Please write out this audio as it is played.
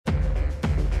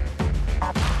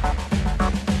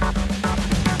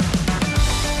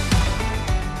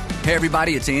Hey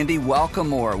everybody, it's Andy.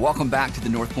 Welcome back to the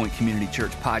North Point Community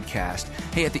Church podcast.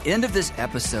 Hey, at the end of this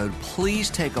episode, please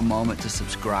take a moment to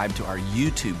subscribe to our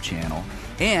YouTube channel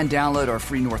and download our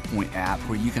free North Point app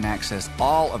where you can access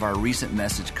all of our recent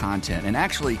message content. And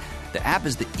actually, the app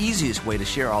is the easiest way to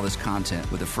share all this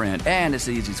content with a friend, and it's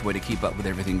the easiest way to keep up with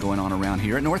everything going on around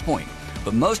here at North Point.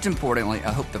 But most importantly,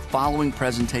 I hope the following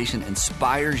presentation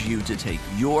inspires you to take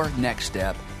your next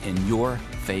step in your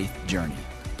faith journey.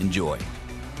 Enjoy.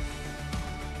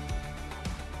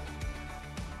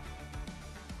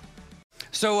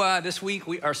 So this week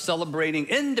we are celebrating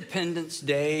Independence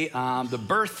Day, the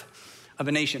birth of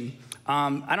a nation.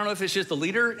 I don't know if it's just the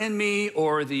leader in me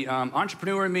or the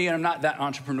entrepreneur in me, and I'm not that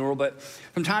entrepreneurial, but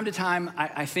from time to time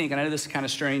I think, and I know this is kind of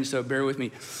strange, so bear with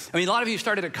me. I mean, a lot of you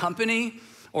started a company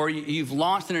or you've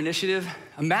launched an initiative.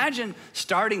 Imagine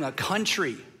starting a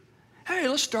country. Hey,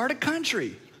 let's start a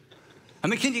country. I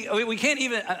mean, we can't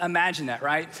even imagine that,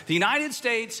 right? The United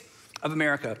States of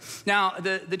America. Now,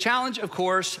 the challenge, of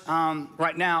course,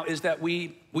 right now is that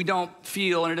we don't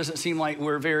feel, and it doesn't seem like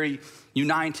we're very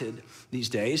united these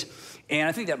days. And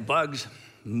I think that bugs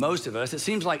most of us. It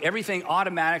seems like everything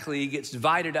automatically gets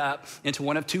divided up into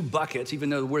one of two buckets, even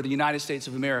though we're the United States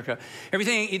of America.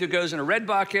 Everything either goes in a red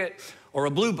bucket or a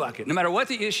blue bucket. No matter what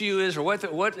the issue is or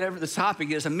whatever the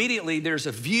topic is, immediately there's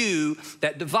a view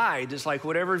that divides. It's like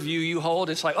whatever view you hold,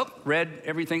 it's like, oh, red,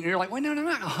 everything. And you're like, wait, no, I'm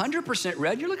not 100%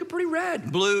 red. You're looking pretty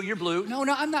red. Blue, you're blue. No,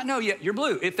 I'm not. No, yet you're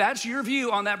blue. If that's your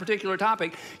view on that particular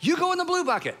topic, you go in the blue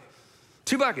bucket.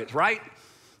 Two buckets, right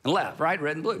and left, right,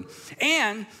 red and blue.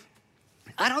 And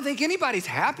I don't think anybody's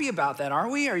happy about that, are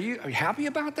we? Are you happy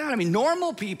about that? I mean,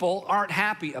 normal people aren't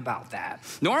happy about that.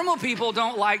 Normal people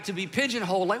don't like to be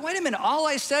pigeonholed. Like, wait a minute, all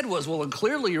I said was, well,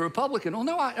 clearly you're Republican. Well,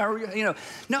 no,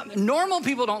 normal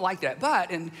people don't like that.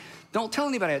 But, and don't tell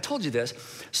anybody I told you this,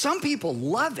 some people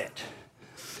love it.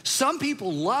 Some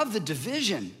people love the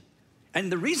division. And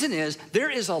the reason is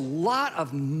there is a lot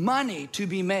of money to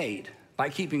be made by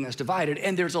keeping us divided.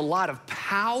 And there's a lot of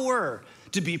power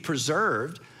to be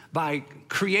preserved by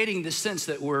creating this sense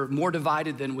that we're more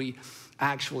divided than we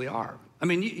actually are. I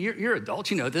mean, you're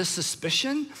adults, you know this.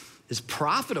 Suspicion is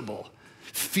profitable.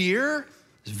 Fear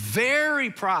is very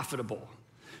profitable.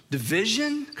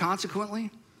 Division,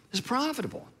 consequently, is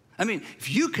profitable. I mean, if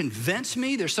you convince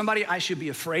me there's somebody I should be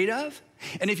afraid of,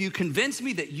 and if you convince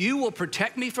me that you will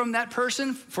protect me from that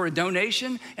person for a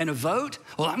donation and a vote,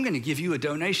 well, I'm gonna give you a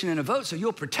donation and a vote so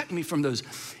you'll protect me from those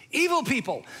evil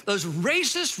people, those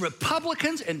racist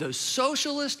Republicans and those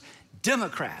socialist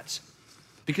Democrats.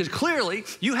 Because clearly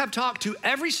you have talked to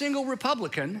every single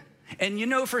Republican and you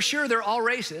know for sure they're all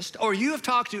racist, or you have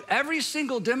talked to every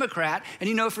single Democrat and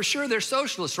you know for sure they're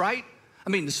socialists, right? I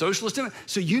mean, the socialist,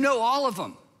 so you know all of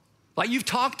them. Like you've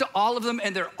talked to all of them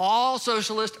and they're all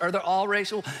socialist or they're all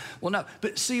racial. Well, no,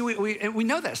 but see, we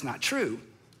know that's not true,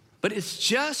 but it's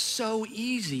just so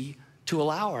easy to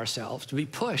allow ourselves to be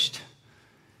pushed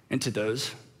into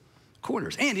those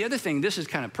corners. And the other thing, this is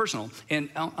kind of personal, and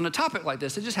on a topic like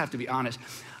this, I just have to be honest.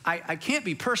 I can't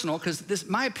be personal because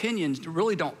my opinions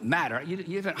really don't matter.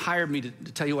 You haven't hired me to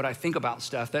tell you what I think about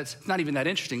stuff. That's not even that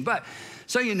interesting. But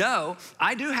so you know,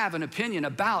 I do have an opinion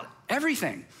about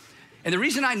everything. And the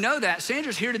reason I know that,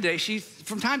 Sandra's here today,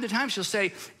 from time to time, she'll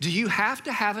say, do you have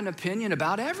to have an opinion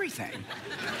about everything?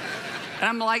 And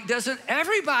I'm like, doesn't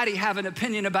everybody have an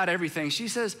opinion about everything? She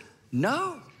says,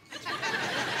 no.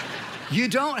 You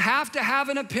don't have to have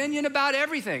an opinion about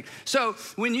everything. So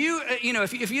when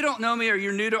if you don't know me or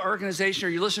you're new to our organization or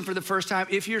you listen for the first time,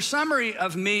 if your summary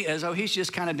of me is, oh, he's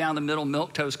just kind of down the middle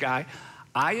milquetoast guy,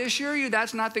 I assure you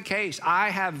that's not the case. I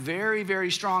have very, very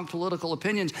strong political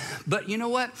opinions. But you know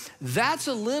what? That's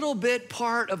a little bit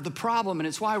part of the problem, and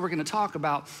it's why we're going to talk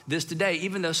about this today,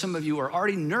 even though some of you are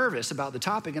already nervous about the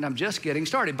topic, and I'm just getting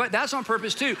started. But that's on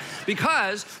purpose too,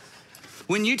 because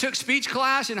when you took speech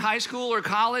class in high school or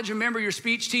college, remember your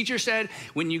speech teacher said,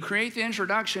 when you create the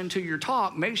introduction to your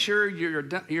talk, make sure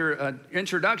your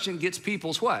introduction gets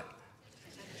people's what?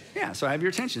 Yeah, so I have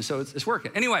your attention, so it's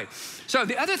working. Anyway, so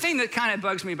the other thing that kind of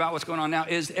bugs me about what's going on now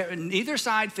is neither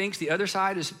side thinks the other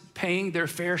side is paying their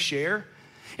fair share.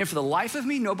 And for the life of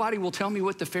me, nobody will tell me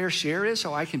what the fair share is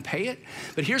so I can pay it.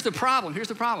 But here's the problem.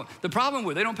 The problem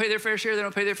where they don't pay their fair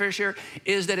share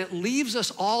is that it leaves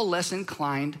us all less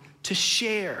inclined to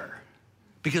share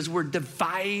because we're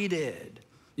divided.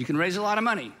 You can raise a lot of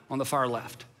money on the far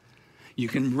left. You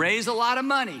can raise a lot of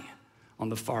money on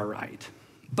the far right.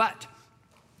 But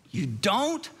you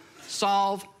don't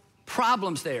solve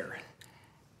problems there,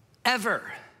 ever.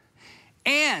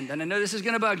 And I know this is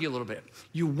gonna bug you a little bit,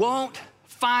 you won't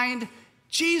find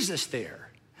Jesus there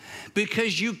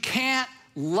because you can't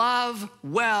love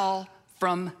well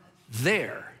from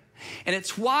there. And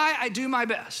it's why I do my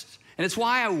best. And it's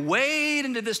why I wade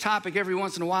into this topic every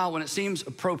once in a while when it seems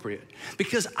appropriate.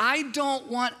 Because I don't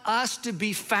want us to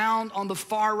be found on the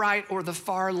far right or the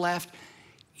far left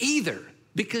either.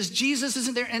 Because Jesus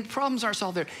isn't there and problems aren't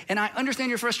solved there. And I understand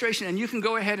your frustration, and you can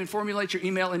go ahead and formulate your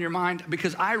email in your mind,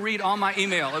 because I read all my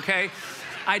email, okay?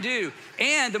 I do.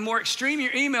 And the more extreme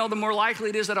your email, the more likely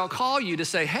it is that I'll call you to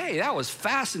say, hey, that was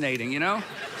fascinating, you know?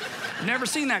 I've never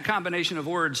seen that combination of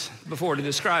words before to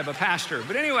describe a pastor.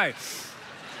 But anyway,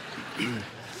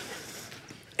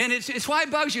 and it's why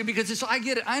it bugs you, because I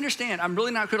get it. I understand. I'm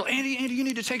really not critical. Andy, you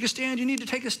need to take a stand. You need to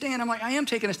take a stand. I'm like, I am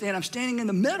taking a stand. I'm standing in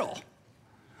the middle.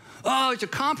 Oh, it's a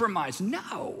compromise.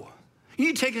 No. You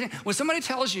need to take a stand. When somebody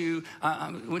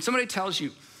tells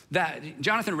you that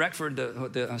Jonathan Reckford,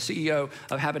 the CEO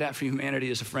of Habitat for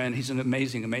Humanity, is a friend. He's an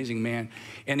amazing, amazing man.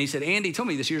 And he said, Andy told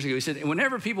me this years ago. He said,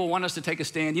 whenever people want us to take a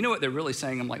stand, you know what they're really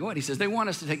saying? I'm like, what? He says, they want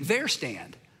us to take their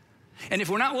stand. And if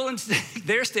we're not willing to take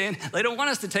their stand, they don't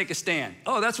want us to take a stand.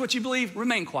 Oh, that's what you believe?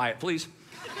 Remain quiet, please.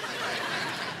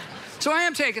 So I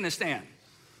am taking a stand.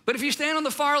 But if you stand on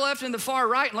the far left and the far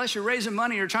right, unless you're raising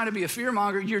money or trying to be a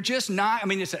fearmonger, you're just not. I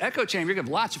mean, it's an echo chamber. You're going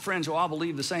to have lots of friends who all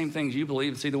believe the same things you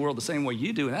believe and see the world the same way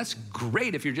you do. And that's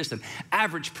great if you're just an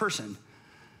average person.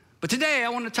 But today I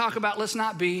want to talk about let's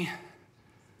not be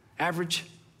average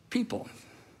people.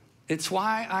 It's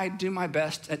why I do my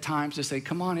best at times to say,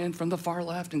 come on in from the far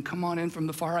left and come on in from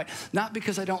the far right. Not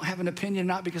because I don't have an opinion,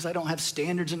 not because I don't have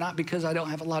standards, and not because I don't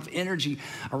have a lot of energy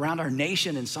around our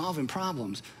nation and solving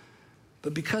problems,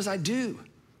 but because I do.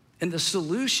 And the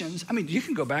solutions, I mean, you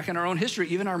can go back in our own history,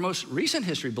 even our most recent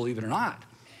history, believe it or not.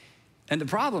 And the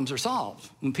problems are solved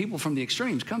when people from the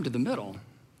extremes come to the middle.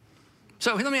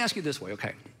 So let me ask you this way,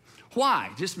 okay?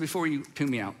 Why, just before you tune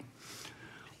me out,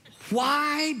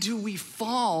 why do we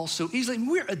fall so easily?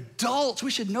 We're adults,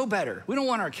 we should know better. We don't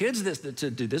want our kids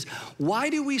to do this. Why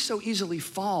do we so easily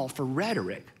fall for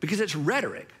rhetoric? Because it's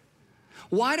rhetoric.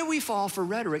 Why do we fall for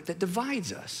rhetoric that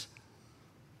divides us?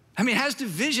 I mean, has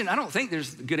division, I don't think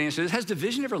there's a good answer to this. Has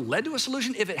division ever led to a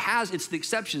solution? If it has, it's the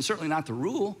exception, certainly not the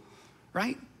rule,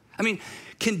 right? I mean,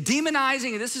 can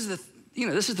demonizing, and this is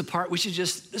the part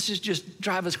this is just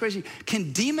drive us crazy.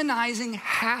 Can demonizing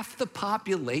half the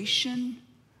population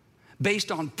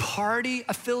based on party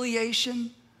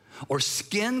affiliation or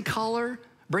skin color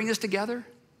bring us together?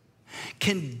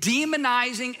 Can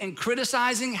demonizing and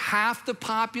criticizing half the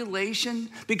population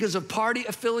because of party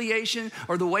affiliation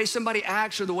or the way somebody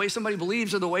acts or the way somebody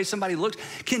believes or the way somebody looks,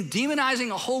 can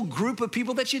demonizing a whole group of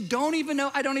people that you don't even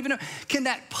know, I don't even know, can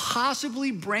that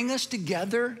possibly bring us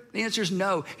together? The answer is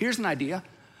no. Here's an idea.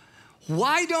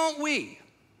 Why don't we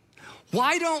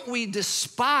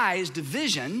despise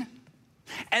division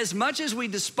as much as we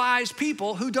despise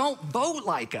people who don't vote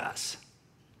like us?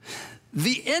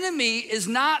 The enemy is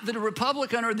not the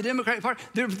Republican or the Democratic Party.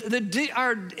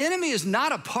 Our enemy is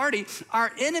not a party.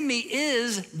 Our enemy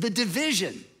is the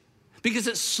division, because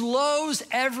it slows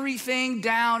everything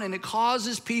down and it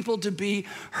causes people to be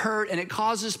hurt, and it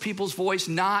causes people's voice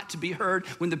not to be heard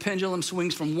when the pendulum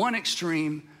swings from one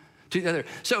extreme to the other.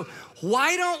 So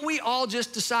why don't we all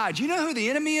just decide? You know who the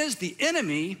enemy is? The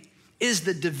enemy is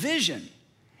the division.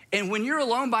 And when you're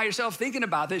alone by yourself thinking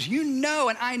about this, you know,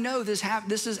 and I know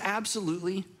this is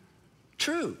absolutely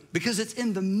true, because it's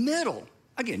in the middle.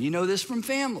 Again, you know this from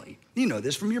family. You know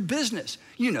this from your business.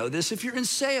 You know this if you're in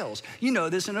sales. You know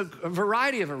this in a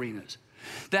variety of arenas.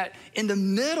 That in the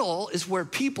middle is where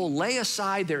people lay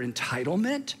aside their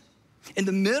entitlement. In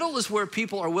the middle is where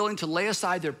people are willing to lay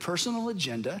aside their personal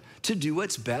agenda to do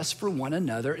what's best for one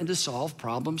another and to solve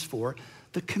problems for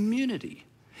the community.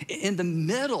 In the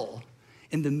middle,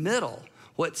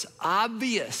 what's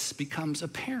obvious becomes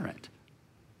apparent.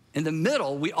 In the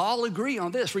middle, we all agree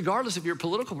on this, regardless of your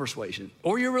political persuasion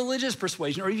or your religious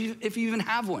persuasion, or if you even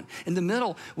have one. In the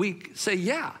middle, we say,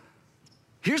 yeah,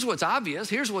 here's what's obvious,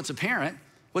 here's what's apparent.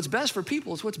 What's best for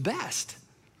people is what's best.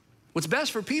 What's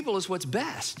best for people is what's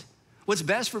best. What's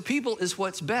best for people is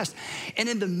what's best. And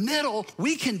in the middle,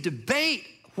 we can debate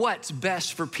what's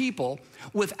best for people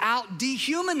without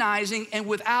dehumanizing and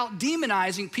without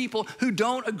demonizing people who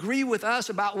don't agree with us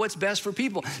about what's best for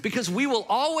people. Because we will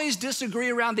always disagree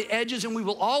around the edges, and we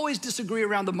will always disagree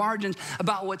around the margins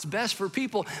about what's best for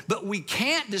people, but we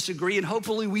can't disagree, and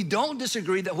hopefully we don't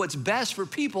disagree, that what's best for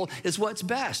people is what's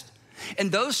best.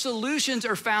 And those solutions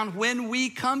are found when we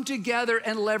come together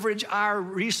and leverage our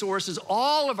resources,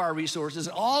 all of our resources,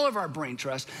 all of our brain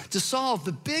trust to solve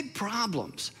the big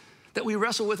problems that we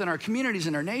wrestle with in our communities,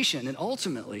 in our nation, and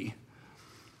ultimately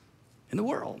in the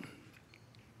world.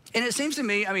 And it seems to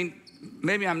me, I mean,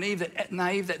 maybe I'm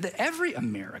naive that every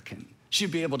American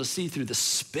should be able to see through the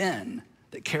spin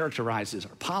that characterizes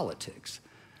our politics.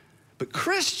 But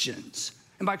Christians,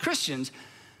 and by Christians,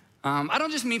 I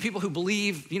don't just mean people who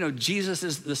believe, Jesus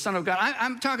is the Son of God.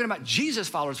 I'm talking about Jesus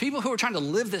followers, people who are trying to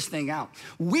live this thing out.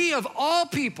 We, of all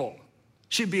people,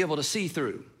 should be able to see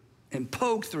through and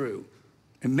poke through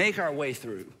and make our way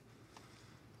through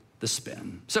the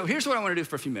spin. So here's what I want to do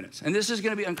for a few minutes. And this is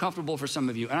going to be uncomfortable for some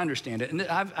of you, and I understand it. And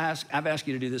I've asked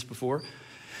you to do this before.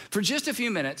 For just a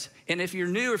few minutes, and if you're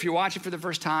new, if you're watching for the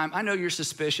first time, I know you're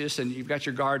suspicious and you've got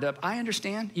your guard up. I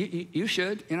understand. You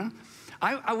should,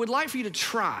 I would like for you to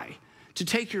try to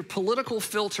take your political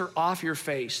filter off your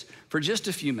face for just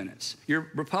a few minutes. Your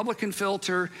Republican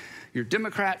filter, your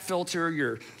Democrat filter,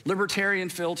 your libertarian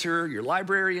filter, your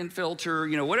librarian filter,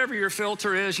 whatever your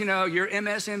filter is, your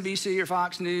MSNBC or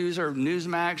Fox News or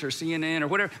Newsmax or CNN or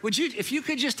whatever. If you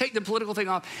could just take the political thing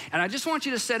off, and I just want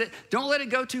you to set it, don't let it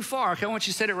go too far, okay? I want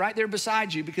you to set it right there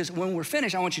beside you, because when we're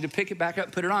finished, I want you to pick it back up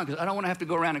and put it on, because I don't want to have to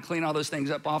go around and clean all those things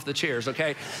up off the chairs,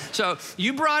 okay? So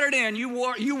you brought it in, you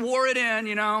wore it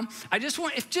in, I just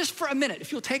want, if just for a minute,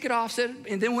 if you'll take it off, set it,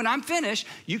 and then when I'm finished,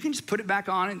 you can just put it back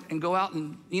on and go out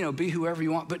and, be whoever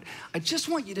you want. But I just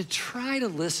want you to try to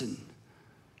listen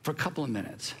for a couple of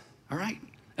minutes, all right?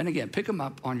 And again, pick them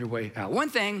up on your way out. One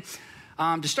thing,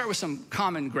 to start with some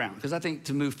common ground, because I think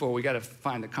to move forward, we got to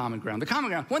find the common ground. The common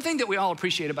ground, one thing that we all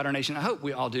appreciate about our nation, I hope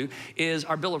we all do, is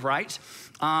our Bill of Rights.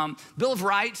 Bill of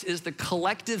Rights is the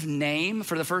collective name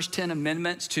for the first 10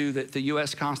 amendments to the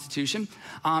U.S. Constitution.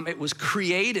 It was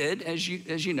created, as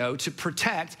you know, to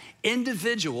protect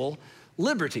individual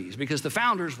liberties, because the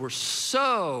founders were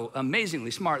so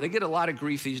amazingly smart. They get a lot of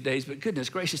grief these days, but goodness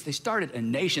gracious, they started a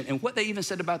nation. And what they even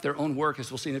said about their own work, as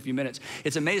we'll see in a few minutes,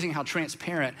 it's amazing how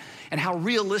transparent and how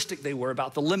realistic they were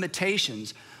about the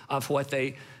limitations of what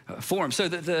they formed. So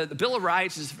the Bill of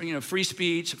Rights is, free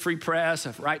speech, free press,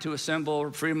 a right to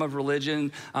assemble, freedom of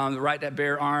religion, the right to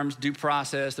bear arms, due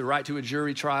process, the right to a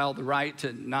jury trial, the right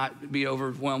to not be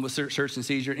overwhelmed with search and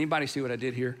seizure. Anybody see what I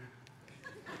did here?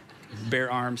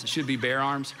 Bear arms. It should be bear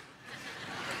arms.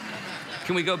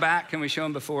 Can we go back? Can we show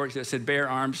them before? It said bear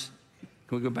arms.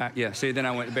 Can we go back? Yeah, see, then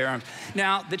I went to bear arms.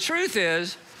 Now, the truth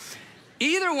is,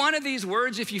 either one of these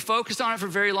words, if you focus on it for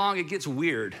very long, it gets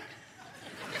weird.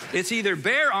 It's either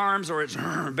bear arms or it's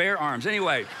bear arms.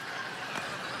 Anyway,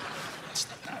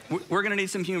 we're going to need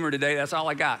some humor today. That's all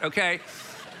I got, okay?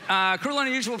 Cruel and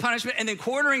unusual punishment, and then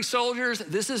quartering soldiers.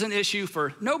 This is an issue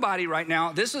for nobody right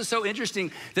now. This is so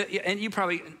interesting that, and you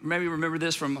probably maybe remember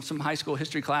this from some high school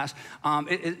history class.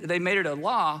 They made it a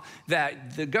law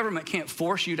that the government can't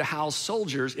force you to house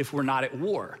soldiers if we're not at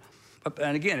war.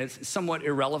 And again, it's somewhat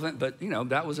irrelevant, but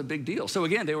that was a big deal. So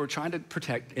again, they were trying to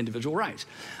protect individual rights.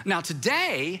 Now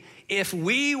today, if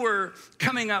we were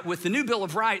coming up with the new Bill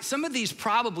of Rights, some of these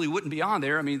probably wouldn't be on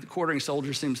there. I mean, the quartering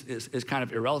soldiers is kind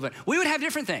of irrelevant. We would have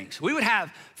different things. We would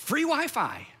have free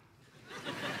Wi-Fi,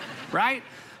 right?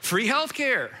 Free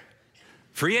healthcare,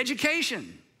 free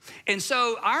education. And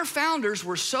so our founders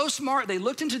were so smart, they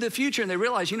looked into the future and they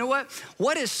realized,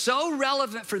 what is so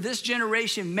relevant for this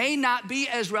generation may not be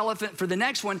as relevant for the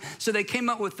next one. So they came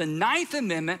up with the 9th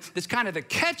Amendment, that's kind of a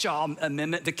catch-all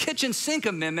amendment, the kitchen sink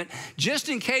amendment, just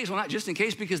in case, well, not just in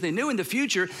case, because they knew in the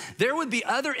future there would be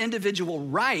other individual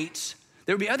rights.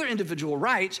 There would be other individual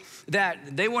rights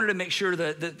that they wanted to make sure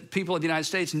that the people of the United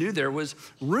States knew there was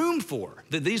room for,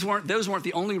 that those weren't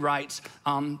the only rights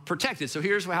protected. So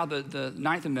here's how the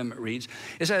 9th Amendment reads.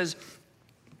 It says,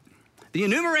 the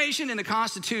enumeration in the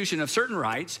Constitution of certain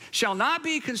rights shall not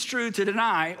be construed to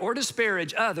deny or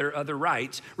disparage other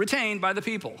rights retained by the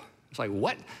people. It's like,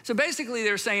 what? So basically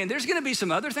they're saying there's gonna be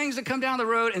some other things that come down the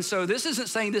road, and so this isn't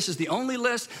saying this is the only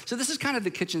list, so this is kind of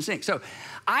the kitchen sink. So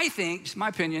I think, it's my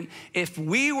opinion, if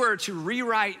we were to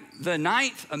rewrite the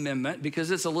 9th Amendment,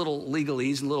 because it's a little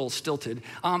legalese and a little stilted,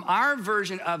 our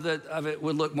version of it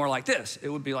would look more like this. It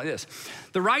would be like this.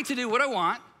 The right to do what I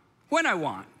want, when I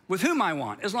want, with whom I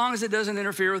want, as long as it doesn't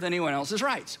interfere with anyone else's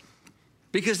rights.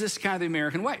 Because this is kind of the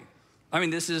American way. I mean,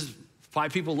 this is why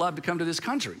people love to come to this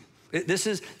country. This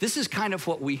is kind of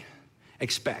what we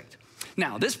expect.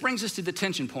 Now, this brings us to the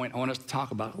tension point I want us to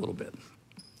talk about a little bit.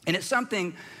 And it's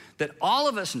something that all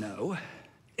of us know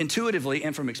intuitively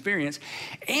and from experience,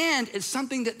 and it's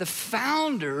something that the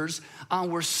founders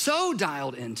were so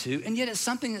dialed into, and yet it's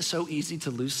something that's so easy to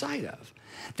lose sight of.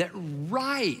 That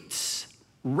rights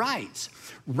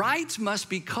must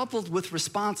be coupled with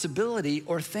responsibility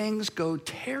or things go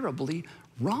terribly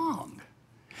wrong.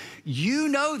 You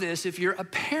know this if you're a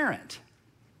parent,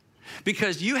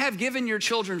 because you have given your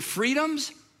children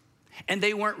freedoms and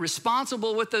they weren't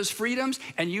responsible with those freedoms,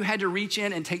 and you had to reach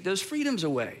in and take those freedoms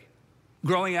away.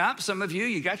 Growing up, some of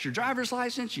you got your driver's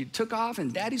license, you took off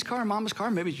in daddy's car, mama's car,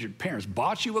 maybe your parents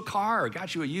bought you a car or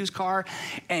got you a used car,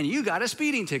 and you got a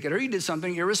speeding ticket or you did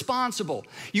something irresponsible.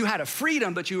 You had a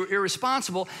freedom, but you were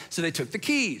irresponsible, so they took the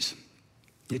keys.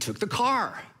 They took the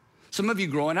car. Some of you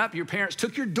growing up, your parents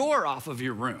took your door off of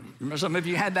your room. Some of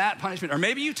you had that punishment. Or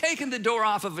maybe you've taken the door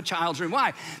off of a child's room.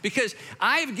 Why? Because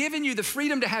I've given you the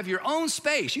freedom to have your own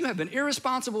space. You have been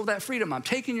irresponsible with that freedom. I'm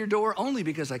taking your door only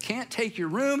because I can't take your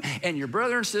room, and your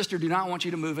brother and sister do not want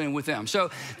you to move in with them.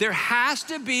 So there has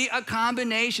to be a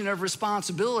combination of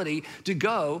responsibility to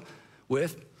go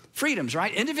with freedoms,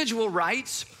 right? Individual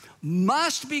rights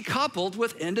must be coupled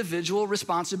with individual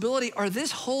responsibility, or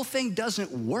this whole thing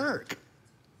doesn't work.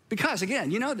 Because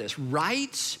again, you know this,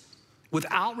 rights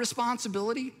without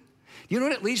responsibility, you know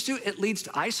what it leads to? It leads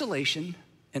to isolation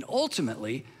and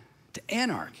ultimately to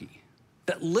anarchy.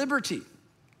 That liberty,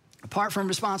 apart from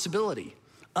responsibility,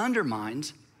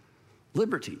 undermines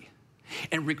liberty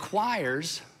and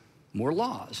requires more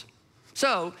laws.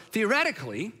 So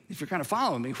theoretically, if you're kind of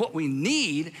following me, what we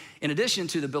need in addition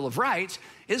to the Bill of Rights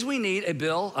is we need a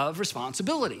Bill of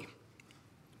Responsibility.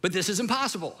 But this is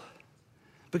impossible,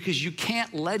 because you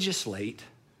can't legislate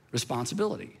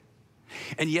responsibility.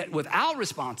 And yet without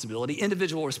responsibility,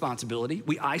 individual responsibility,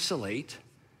 we isolate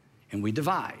and we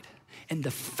divide. And the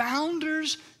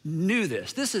founders knew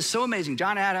this. This is so amazing.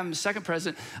 John Adams, second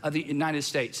president of the United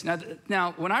States.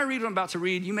 Now, when I read what I'm about to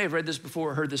read, you may have read this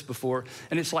before, heard this before,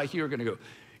 and it's like you're gonna go,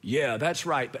 yeah, that's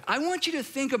right. But I want you to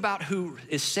think about who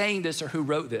is saying this or who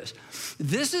wrote this.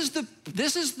 This is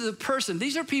the person,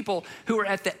 these are people who are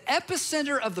at the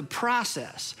epicenter of the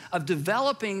process of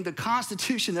developing the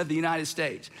Constitution of the United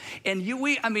States. And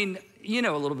you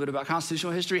know a little bit about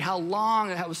constitutional history, how long,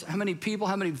 how many people,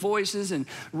 how many voices, and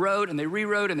wrote, and they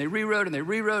rewrote, and they rewrote, and they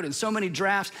rewrote, and so many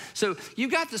drafts. So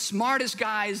you've got the smartest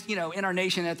guys, in our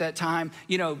nation at that time,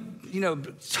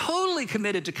 totally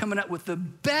committed to coming up with the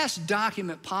best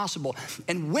document possible.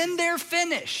 And when they're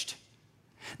finished,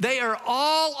 they are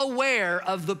all aware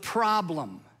of the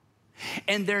problem,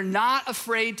 and they're not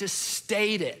afraid to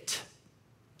state it.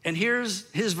 And here's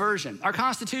his version. Our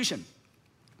Constitution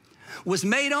was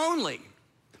made only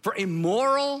for a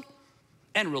moral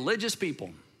and religious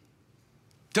people.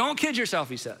 Don't kid yourself,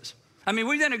 he says.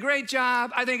 We've done a great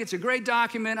job. I think it's a great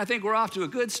document. I think we're off to a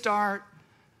good start.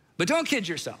 But don't kid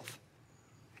yourself.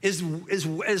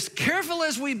 As careful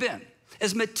as we've been,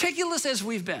 as meticulous as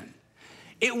we've been,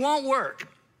 it won't work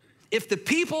if the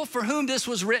people for whom this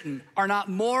was written are not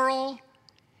moral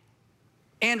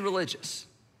and religious.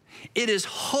 It is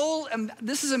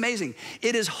this is amazing.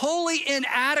 It is wholly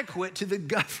inadequate to the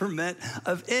government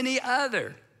of any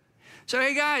other. So,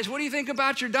 hey guys, what do you think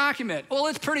about your document? Well,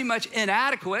 it's pretty much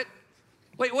inadequate.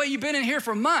 Wait, you've been in here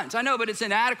for months. I know, but it's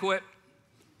inadequate.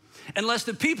 Unless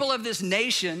the people of this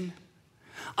nation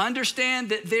understand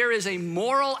that there is a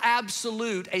moral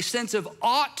absolute, a sense of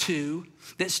ought to,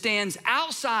 that stands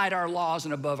outside our laws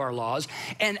and above our laws,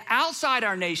 and outside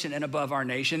our nation and above our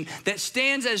nation, that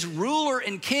stands as ruler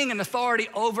and king and authority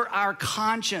over our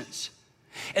conscience.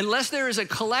 Unless there is a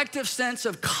collective sense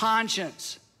of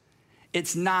conscience,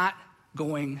 it's not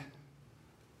going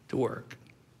to work.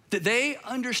 That they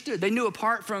understood, they knew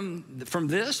apart from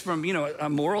this, a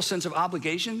moral sense of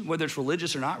obligation, whether it's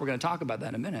religious or not, we're gonna talk about that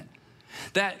in a minute,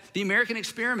 that the American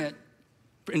experiment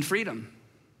in freedom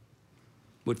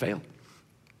would fail.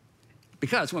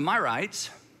 Because when my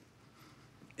rights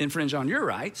infringe on your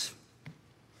rights,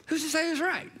 who's to say who's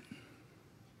right?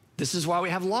 This is why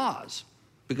we have laws.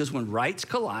 Because when rights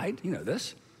collide, you know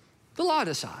this, the law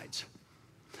decides.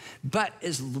 But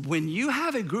when you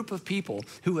have a group of people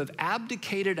who have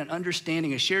abdicated an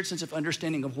understanding, a shared sense of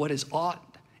understanding of what is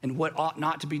ought and what ought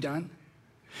not to be done,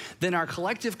 then our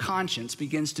collective conscience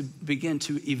begins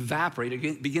to evaporate,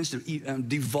 it begins to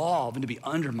devolve and to be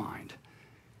undermined.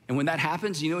 And when that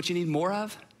happens, you know what you need more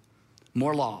of?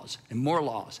 More laws and more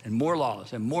laws and more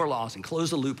laws and more laws, and close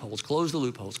the loopholes, close the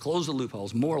loopholes, close the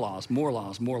loopholes, more laws, more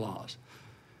laws, more laws.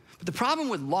 But the problem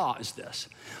with law is this.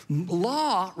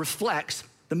 Law reflects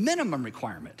the minimum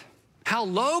requirement. How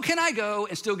low can I go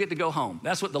and still get to go home?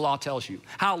 That's what the law tells you.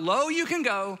 How low you can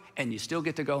go and you still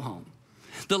get to go home.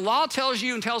 The law tells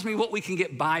you and tells me what we can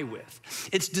get by with.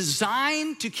 It's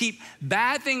designed to keep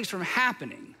bad things from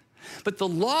happening. But the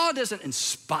law doesn't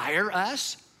inspire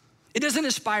us. It doesn't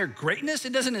inspire greatness.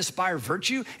 It doesn't inspire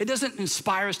virtue. It doesn't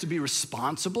inspire us to be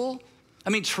responsible.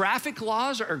 Traffic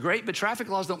laws are great, but traffic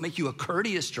laws don't make you a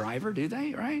courteous driver, do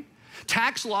they, right?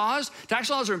 Tax laws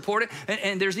are important,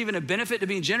 and there's even a benefit to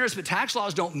being generous, but tax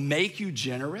laws don't make you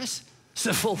generous.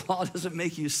 Civil law doesn't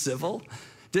make you civil.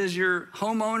 Does your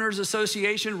homeowners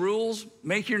association rules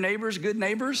make your neighbors good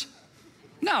neighbors?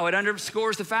 No, it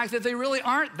underscores the fact that they really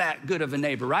aren't that good of a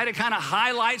neighbor, right? It kind of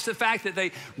highlights the fact that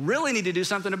they really need to do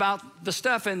something about the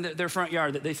stuff in their front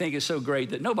yard that they think is so great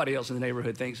that nobody else in the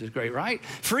neighborhood thinks is great, right?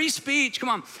 Free speech, come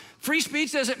on. Free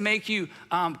speech doesn't make you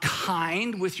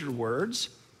kind with your words.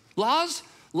 Laws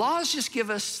just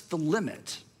give us the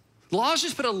limit. Laws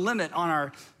just put a limit on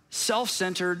our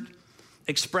self-centered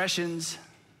expressions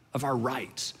of our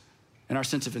rights and our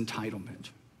sense of entitlement.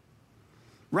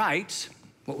 Rights,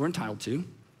 what we're entitled to.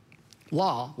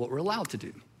 Law, what we're allowed to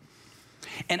do.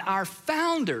 And our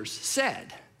founders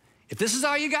said, if this is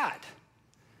all you got,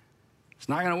 it's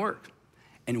not gonna work.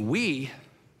 And we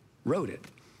wrote it.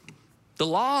 The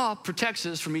law protects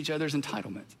us from each other's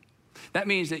entitlement. That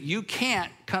means that you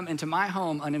can't come into my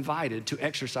home uninvited to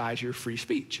exercise your free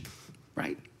speech,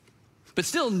 right? But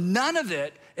still, none of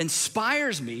it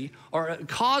inspires me or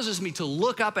causes me to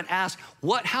look up and ask,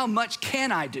 how much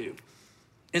can I do?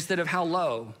 Instead of how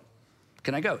low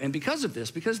can I go? And because of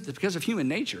this, because of human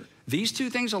nature, these two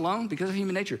things alone, because of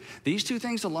human nature, these two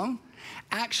things alone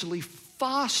actually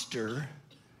foster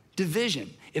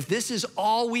division. If this is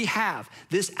all we have,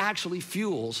 this actually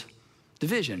fuels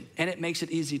division, and it makes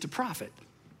it easy to profit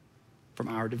from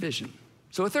our division.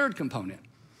 So a third component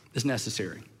is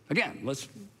necessary. Again,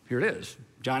 here it is.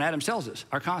 John Adams tells us,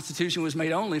 our Constitution was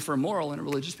made only for a moral and a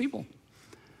religious people.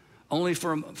 Only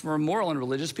for a moral and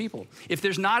religious people. If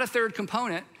there's not a third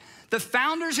component, the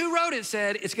founders who wrote it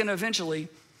said it's gonna eventually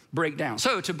break down.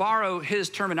 So to borrow his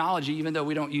terminology, even though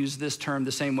we don't use this term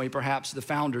the same way perhaps the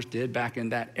founders did back in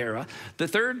that era, the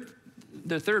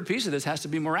third piece of this has to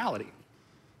be morality.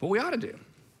 What we ought to do,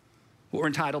 what we're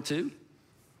entitled to,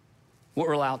 what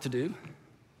we're allowed to do,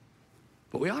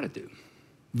 what we ought to do.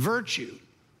 Virtue.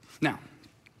 Now,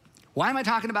 why am I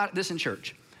talking about this in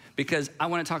church? Because I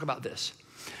wanna talk about this.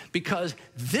 Because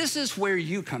this is where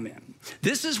you come in.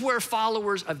 This is where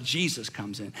followers of Jesus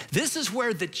comes in. This is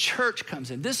where the church comes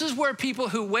in. This is where people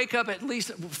who wake up at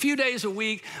least a few days a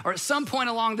week or at some point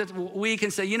along the week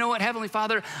and say, you know what, Heavenly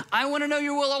Father, I wanna know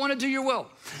your will, I wanna do your will.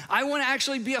 I wanna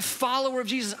actually be a follower of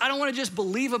Jesus. I don't wanna just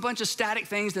believe a bunch of static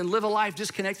things and live a life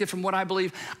disconnected from what I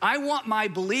believe. I want my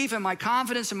belief and my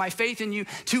confidence and my faith in you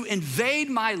to invade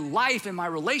my life and my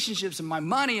relationships and my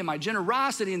money and my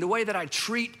generosity and the way that I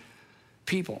treat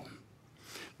people.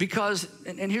 Because,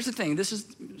 and here's the thing, this is,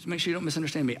 make sure you don't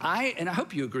misunderstand me. And I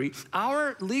hope you agree,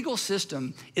 our legal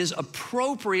system is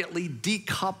appropriately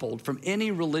decoupled from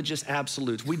any religious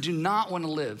absolutes. We do not want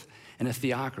to live in a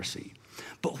theocracy.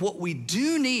 But what we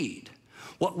do need,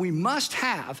 what we must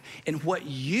have, and what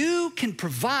you can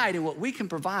provide and what we can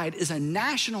provide is a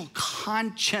national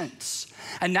conscience.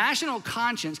 A national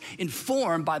conscience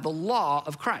informed by the law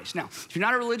of Christ. Now, if you're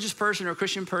not a religious person or a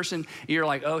Christian person, you're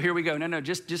like, oh, here we go. No,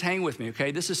 just hang with me, okay?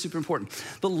 This is super important.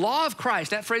 The law of Christ,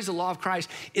 that phrase, the law of Christ,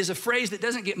 is a phrase that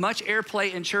doesn't get much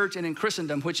airplay in church and in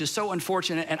Christendom, which is so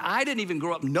unfortunate. And I didn't even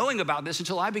grow up knowing about this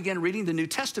until I began reading the New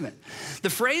Testament.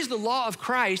 The phrase, the law of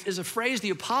Christ, is a phrase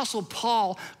the Apostle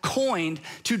Paul coined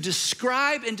to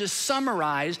describe and to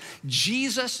summarize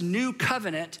Jesus' new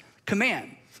covenant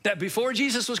command. That before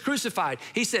Jesus was crucified,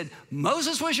 he said,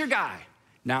 Moses was your guy,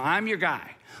 now I'm your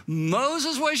guy.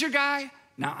 Moses was your guy,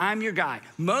 now I'm your guy.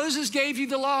 Moses gave you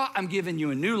the law, I'm giving you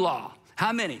a new law.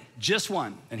 How many? Just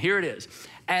one, and here it is.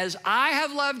 As I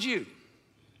have loved you,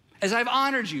 as I've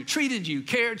honored you, treated you,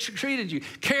 cared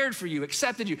for you,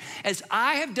 accepted you, as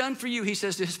I have done for you, he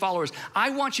says to his followers, I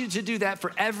want you to do that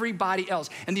for everybody else.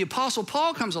 And the Apostle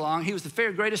Paul comes along. He was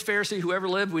the greatest Pharisee who ever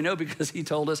lived. We know because he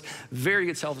told us, very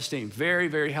good self-esteem, very,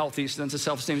 very healthy sense of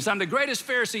self-esteem. He said, I'm the greatest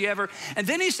Pharisee ever. And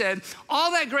then he said, all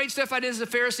that great stuff I did as a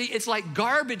Pharisee, it's like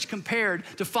garbage compared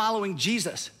to following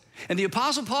Jesus. And the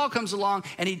Apostle Paul comes along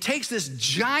and he takes this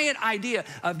giant idea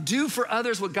of do for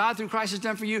others what God through Christ has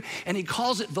done for you, and he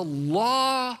calls it the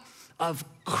law of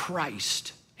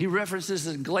Christ. He references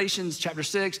in Galatians chapter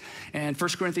 6 and 1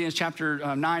 Corinthians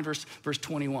chapter 9, verse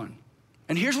 21.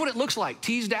 And here's what it looks like,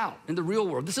 teased out in the real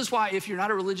world. This is why if you're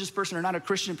not a religious person or not a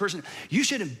Christian person, you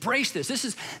should embrace this.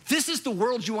 This is the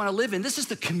world you want to live in. This is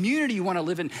the community you want to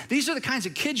live in. These are the kinds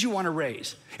of kids you want to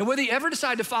raise. And whether you ever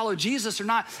decide to follow Jesus or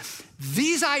not,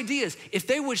 these ideas, if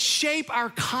they would shape our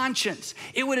conscience,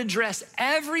 it would address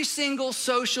every single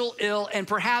social ill and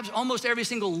perhaps almost every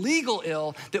single legal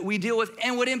ill that we deal with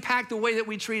and would impact the way that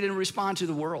we treat and respond to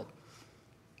the world.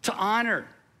 To honor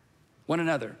one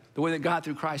another the way that God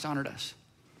through Christ honored us.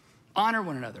 Honor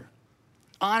one another.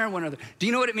 Honor one another. Do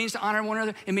you know what it means to honor one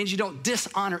another? It means you don't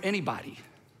dishonor anybody.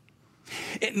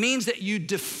 It means that you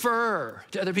defer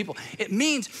to other people. It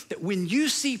means that when you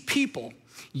see people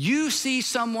You see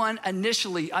someone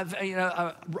initially,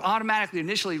 automatically,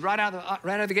 initially, right out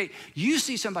of the gate, you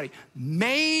see somebody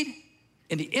made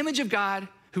in the image of God,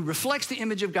 who reflects the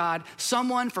image of God,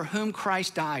 someone for whom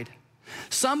Christ died,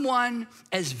 someone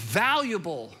as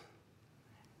valuable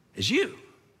as you.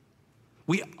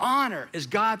 We honor as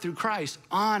God through Christ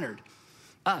honored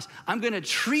us. I'm gonna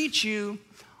treat you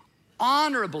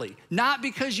honorably, not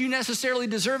because you necessarily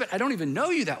deserve it. I don't even know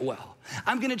you that well.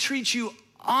 I'm gonna treat you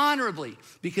honorably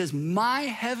because my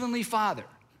heavenly Father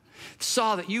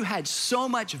saw that you had so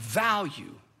much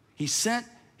value. He sent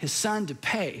his son to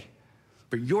pay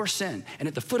for your sin. And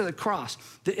at the foot of the cross,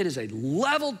 it is a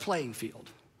leveled playing field.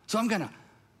 So I'm gonna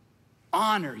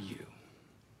honor you.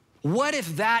 What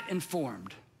if that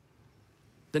informed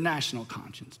the national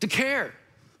conscience? To care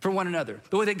for one another,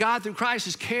 the way that God through Christ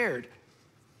has cared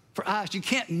for us. You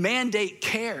can't mandate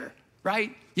care,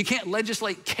 right? You can't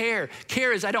legislate care.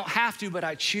 Care is I don't have to, but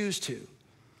I choose to.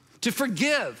 To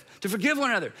forgive one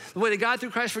another, the way that God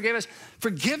through Christ forgave us.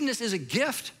 Forgiveness is a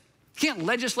gift. You can't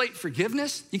legislate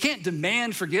forgiveness. You can't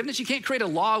demand forgiveness. You can't create a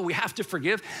law, we have to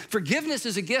forgive. Forgiveness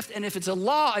is a gift, and if it's a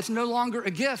law, it's no longer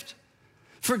a gift.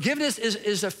 Forgiveness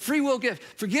is a free will gift.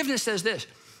 Forgiveness says this: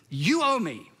 you owe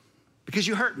me because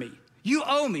you hurt me. You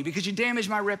owe me because you damaged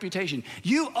my reputation.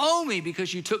 You owe me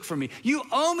because you took from me. You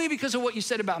owe me because of what you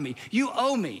said about me. You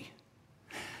owe me.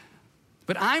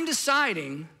 But I'm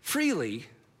deciding freely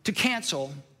to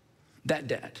cancel that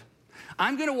debt.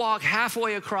 I'm gonna walk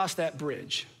halfway across that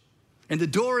bridge, and the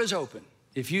door is open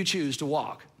if you choose to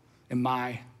walk in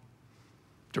my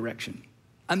direction.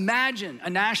 Imagine a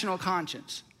national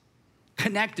conscience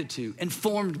connected to,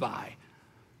 informed by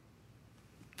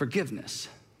forgiveness,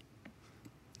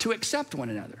 to accept one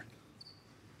another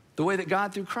the way that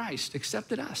God through Christ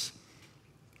accepted us.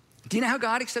 Do you know how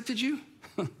God accepted you?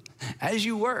 As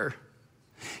you were.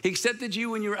 He accepted you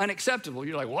when you were unacceptable.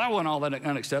 You're like, well, I wasn't all that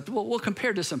unacceptable. Well,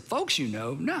 compared to some folks you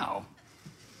know, no.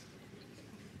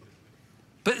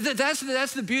 But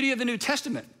that's the beauty of the New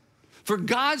Testament. For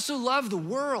God so loved the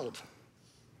world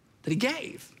that he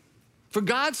gave. For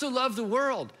God so loved the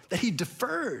world that he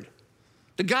deferred.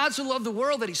 That God so loved the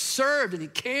world that he served and he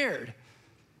cared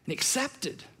and he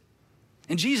accepted.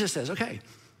 And Jesus says, okay,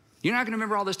 you're not gonna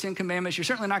remember all those 10 commandments. You're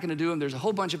certainly not gonna do them. There's a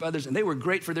whole bunch of others, and they were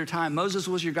great for their time. Moses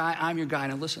was your guy, I'm your guy.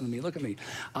 Now listen to me, look at me.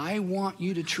 I want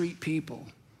you to treat people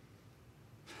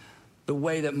the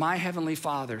way that my heavenly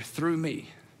Father, through me,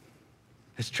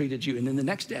 has treated you. And then the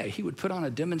next day, he would put on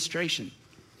a demonstration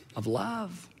of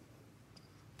love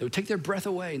that would take their breath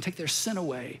away and take their sin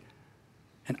away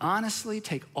and honestly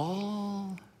take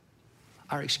all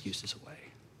our excuses away.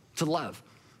 To love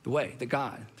the way that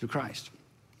God, through Christ,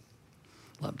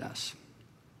 loved us.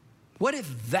 What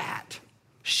if that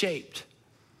shaped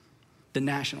the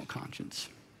national conscience?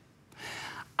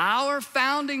 Our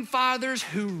founding fathers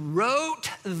who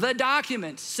wrote the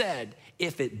document said,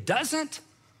 if it doesn't,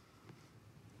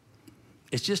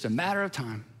 it's just a matter of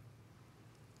time.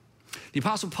 The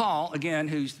Apostle Paul, again,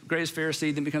 who's the greatest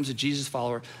Pharisee, then becomes a Jesus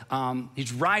follower,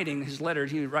 he's writing his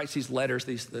letters. He writes these letters,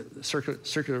 the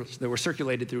circulars that were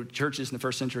circulated through churches in the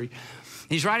first century.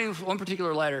 He's writing one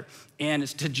particular letter, and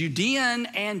it's to Judean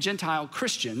and Gentile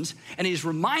Christians, and he's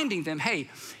reminding them, hey,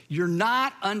 you're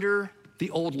not under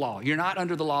the old law. You're not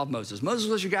under the law of Moses. Moses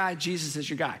was your guy, Jesus is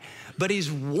your guy. But he's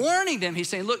warning them, he's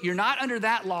saying, look, you're not under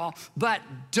that law, but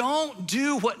don't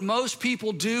do what most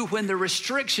people do when the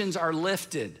restrictions are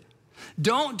lifted.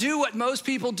 Don't do what most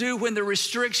people do when the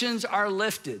restrictions are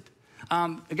lifted.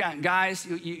 Again, guys,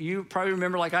 you probably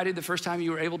remember like I did the first time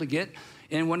you were able to get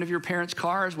in one of your parents'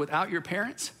 cars without your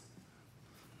parents.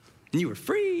 And you were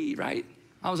free, right?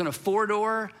 I was in a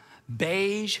 4-door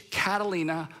beige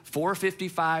Catalina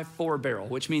 455 4-barrel,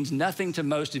 which means nothing to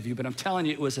most of you, but I'm telling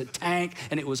you, it was a tank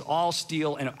and it was all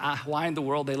steel, and why in the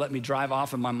world they let me drive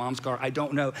off in my mom's car, I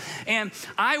don't know. And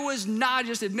I was not,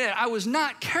 just admit, I was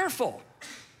not careful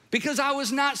because I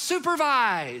was not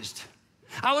supervised.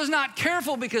 I was not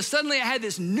careful because suddenly I had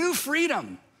this new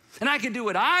freedom and I could do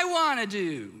what I want to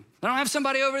do. I don't have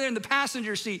somebody over there in the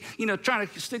passenger seat, trying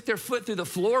to stick their foot through the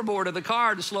floorboard of the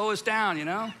car to slow us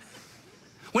down,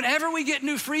 Whenever we get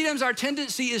new freedoms, our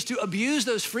tendency is to abuse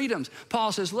those freedoms.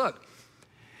 Paul says, look,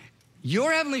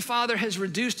 your heavenly Father has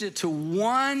reduced it to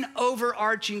one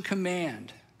overarching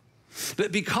command.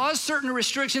 But because certain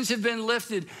restrictions have been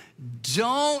lifted,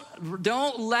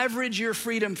 don't leverage your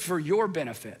freedom for your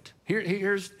benefit.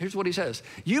 Here's what he says.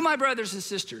 You, my brothers and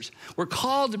sisters, were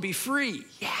called to be free,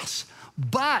 yes,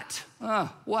 but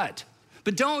what?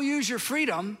 But don't use your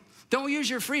freedom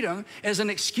as an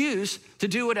excuse to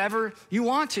do whatever you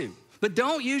want to. But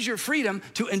don't use your freedom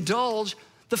to indulge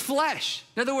the flesh.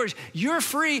 In other words, you're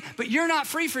free, but you're not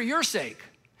free for your sake.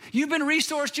 You've been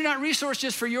resourced, you're not resourced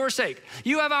just for your sake.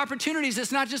 You have opportunities,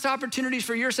 it's not just opportunities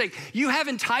for your sake. You have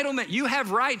entitlement, you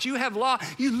have rights, you have law.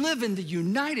 You live in the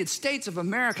United States of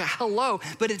America, hello,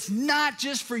 but it's not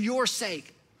just for your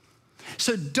sake.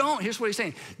 So here's what he's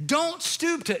saying, don't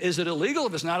stoop to, is it illegal?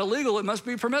 If it's not illegal, it must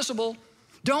be permissible.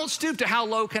 Don't stoop to how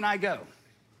low can I go?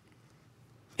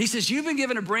 He says, you've been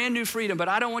given a brand new freedom, but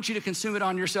I don't want you to consume it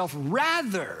on yourself.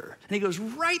 Rather, and he goes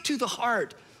right to the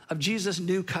heart of Jesus'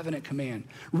 new covenant command.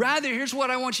 Rather, here's what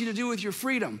I want you to do with your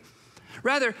freedom.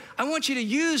 Rather, I want you to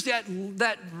use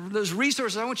those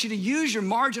resources. I want you to use your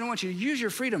margin. I want you to use your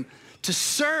freedom to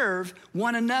serve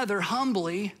one another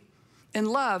humbly in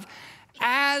love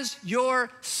as your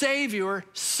Savior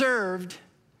served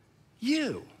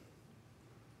you.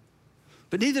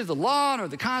 But neither the law nor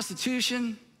the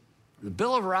Constitution or the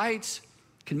Bill of Rights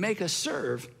can make us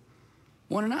serve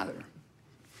one another.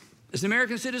 As an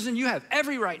American citizen, you have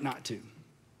every right not to.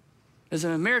 As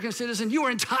an American citizen, you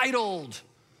are entitled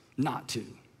not to.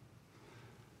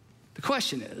 The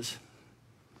question is,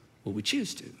 will we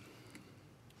choose to?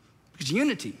 Because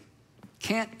unity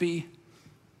can't be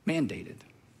mandated.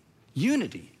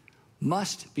 Unity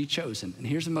must be chosen. And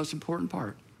here's the most important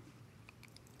part.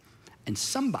 And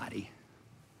somebody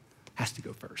has to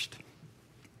go first.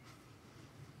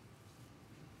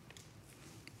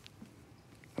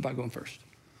 How about going first?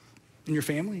 In your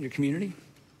family, in your community,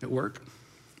 at work?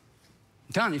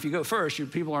 I'm telling you, if you go first, your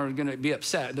people are gonna be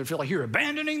upset. They'll feel like you're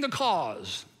abandoning the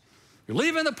cause. You're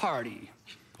leaving the party.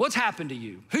 What's happened to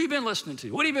you? Who you been listening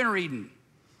to? What have you been reading?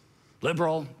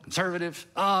 Liberal, conservative?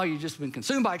 Oh, you've just been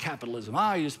consumed by capitalism.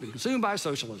 Oh, you've just been consumed by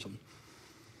socialism.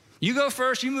 You go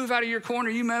first, you move out of your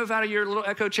corner, you move out of your little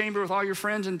echo chamber with all your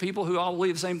friends and people who all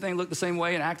believe the same thing, look the same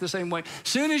way, and act the same way. As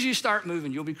soon as you start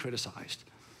moving, you'll be criticized.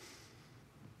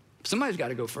 Somebody's got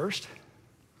to go first.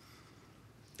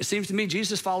 It seems to me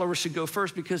Jesus followers should go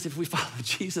first, because if we follow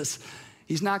Jesus,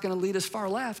 he's not going to lead us far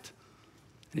left,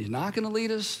 and he's not going to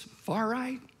lead us far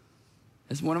right.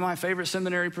 As one of my favorite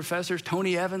seminary professors,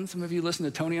 Tony Evans, some of you listen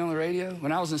to Tony on the radio.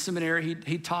 When I was in seminary,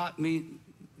 he taught me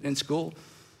in school.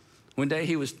 One day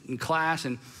he was in class,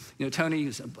 and Tony,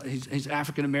 he's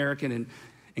African-American, and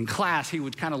in class he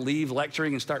would kind of leave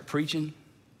lecturing and start preaching.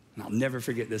 And I'll never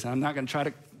forget this. I'm not going to try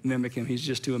to mimic him. He's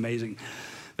just too amazing.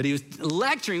 But he was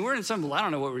lecturing. We're in some, I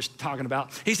don't know what we're talking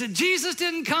about. He said, Jesus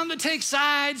didn't come to take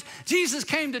sides. Jesus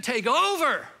came to take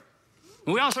over.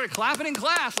 And we all started clapping in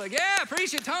class like, yeah,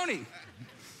 preach it, Tony.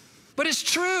 But it's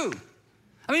true.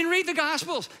 I mean, read the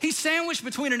Gospels. He's sandwiched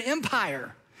between an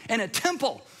empire and a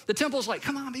temple. The temple's like,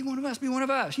 come on, be one of us, be one of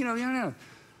us. The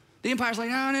empire's like,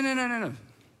 no.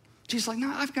 Jesus is like,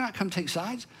 no, I've not come to take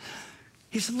sides.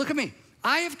 He said, look at me.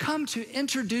 I have come to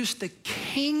introduce the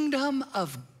kingdom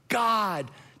of God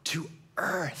to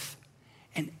earth,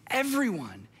 and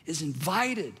everyone is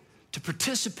invited to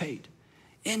participate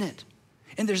in it.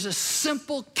 And there's a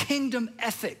simple kingdom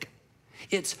ethic.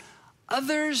 It's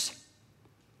others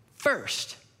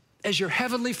first, as your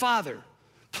heavenly Father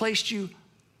placed you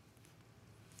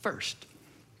first.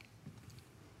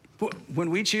 When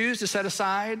we choose to set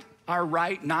aside our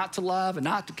right not to love and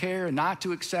not to care and not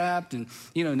to accept and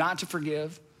not to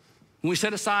forgive, when we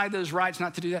set aside those rights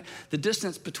not to do that, the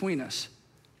distance between us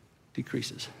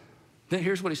decreases. Then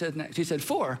here's what he said next. He said,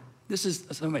 this is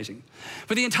so amazing.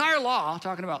 For the entire law,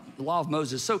 talking about the law of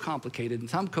Moses, so complicated and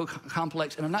so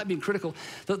complex, and I'm not being critical,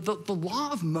 the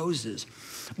law of Moses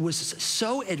was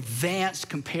so advanced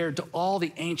compared to all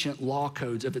the ancient law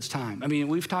codes of its time. I mean,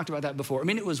 we've talked about that before. I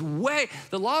mean,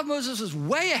 the law of Moses was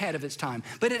way ahead of its time,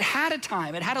 but it had a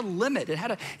time, it had a limit, it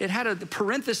had a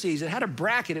parentheses, it had a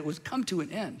bracket, it was come to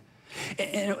an end.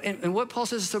 And what Paul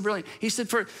says is so brilliant. He said,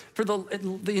 for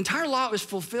the entire law was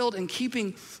fulfilled in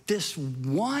keeping this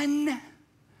one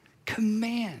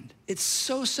command. It's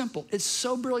so simple. It's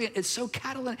so brilliant. It's so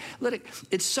catalytic.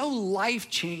 It's so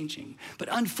life-changing. But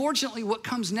unfortunately, what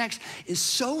comes next is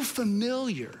so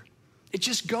familiar. It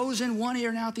just goes in one ear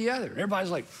and out the other.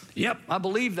 Everybody's like, yep, I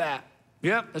believe that.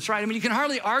 Yep, that's right. I mean, you can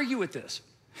hardly argue with this.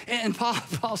 And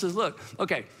Paul says, look,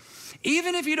 okay,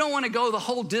 even if you don't want to go the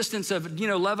whole distance of,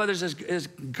 love others as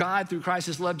God through Christ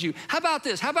has loved you, how about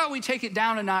this? How about we take it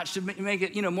down a notch to make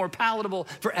it, more palatable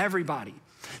for everybody?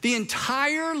 The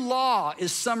entire law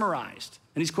is summarized,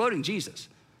 and he's quoting Jesus,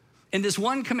 in this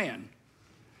one command.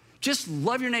 Just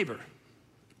love your neighbor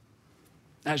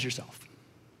as yourself.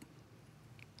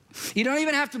 You don't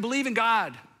even have to believe in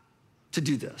God to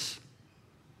do this.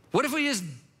 What if we just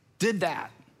did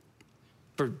that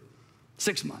for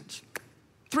 6 months?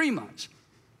 3 months,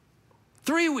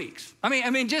 3 weeks. What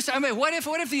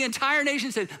if the entire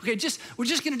nation said, okay, we're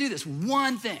just gonna do this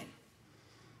one thing.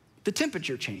 The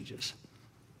temperature changes.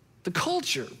 The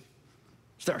culture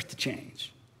starts to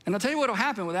change. And I'll tell you what'll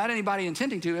happen without anybody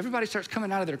intending to, everybody starts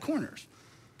coming out of their corners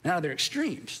and out of their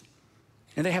extremes.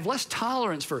 And they have less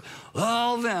tolerance for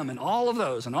all of them and all of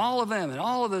those and all of them and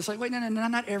all of those. Like, wait, no,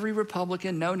 not every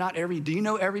Republican. No, not every. Do you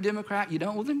know every Democrat? You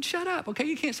don't? Well, then shut up, okay?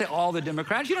 You can't say all the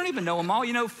Democrats. You don't even know them all.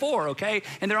 You know 4, okay?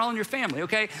 And they're all in your family,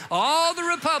 okay? All the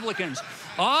Republicans,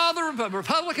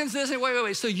 Republicans this and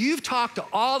wait. So you've talked to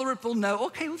all the Republicans. No,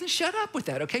 okay, well, then shut up with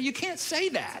that, okay? You can't say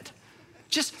that.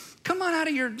 Just come on out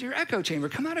of your echo chamber.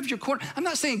 Come out of your corner. I'm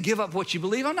not saying give up what you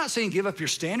believe. I'm not saying give up your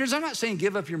standards. I'm not saying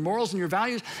give up your morals and your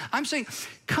values. I'm saying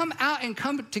come out and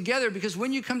come together, because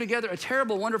when you come together, a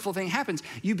terrible, wonderful thing happens.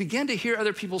 You begin to hear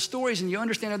other people's stories and you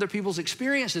understand other people's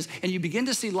experiences and you begin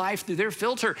to see life through their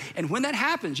filter. And when that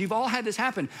happens, you've all had this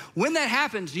happen. When that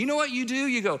happens, do you know what you do?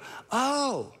 You go,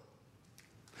 oh.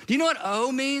 Do you know what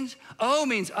oh means? Oh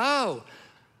means, oh,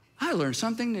 I learned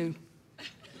something new.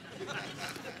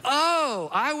 Oh,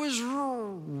 I was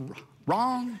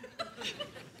wrong.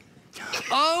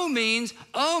 Oh means,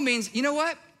 you know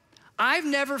what? I've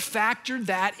never factored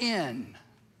that in.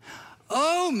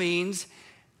 Oh means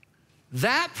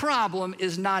that problem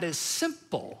is not as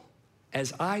simple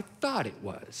as I thought it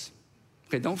was.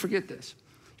 Okay, don't forget this.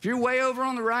 If you're way over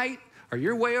on the right or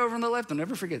you're way over on the left, don't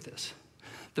ever forget this.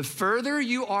 The further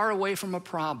you are away from a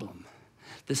problem,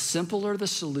 the simpler the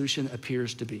solution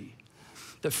appears to be.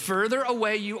 The further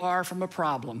away you are from a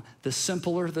problem, the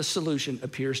simpler the solution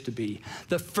appears to be.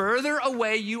 The further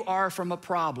away you are from a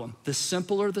problem, the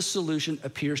simpler the solution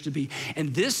appears to be.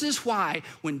 And this is why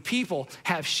when people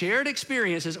have shared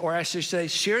experiences, or I should say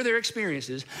share their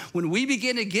experiences, when we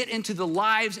begin to get into the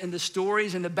lives and the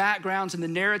stories and the backgrounds and the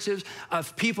narratives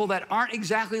of people that aren't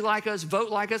exactly like us,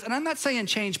 vote like us, and I'm not saying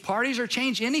change parties or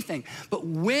change anything, but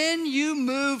when you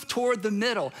move toward the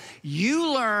middle,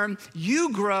 you learn,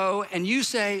 you grow, and you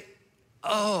say,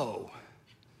 oh,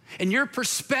 and your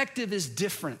perspective is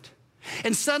different.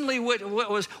 And suddenly what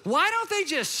was, why don't they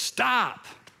just stop?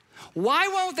 Why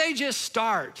won't they just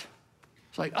start?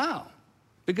 It's like, oh,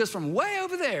 because from way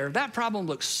over there, that problem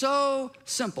looks so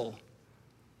simple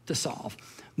to solve.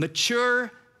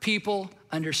 Mature people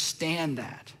understand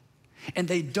that. And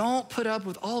they don't put up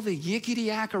with all the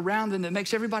yickety-yak around them that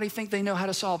makes everybody think they know how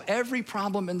to solve every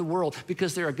problem in the world,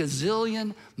 because they're a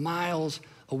gazillion miles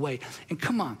away. And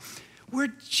come on, we're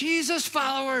Jesus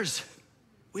followers.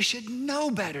 We should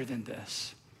know better than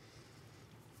this.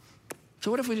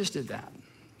 So what if we just did that?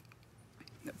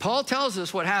 Paul tells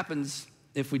us what happens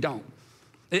if we don't.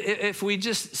 If we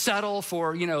just settle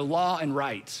for, law and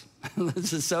rights.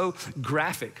 This is so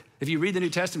graphic. If you read the New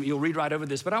Testament, you'll read right over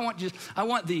this. But I want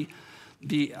the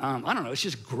I don't know, it's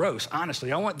just gross,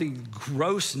 honestly. I want the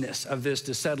grossness of this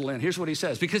to settle in. Here's what he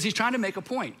says, because he's trying to make a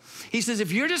point. He says,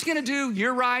 if you're just gonna do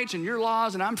your rights and your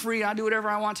laws and I'm free, I do whatever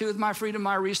I want to with my freedom,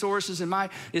 my resources, and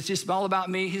it's just all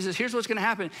about me. He says, here's what's gonna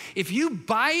happen. If you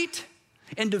bite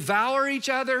and devour each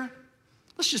other,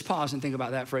 let's just pause and think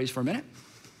about that phrase for a minute.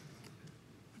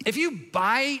 If you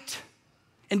bite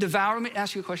and devour, let me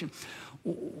ask you a question.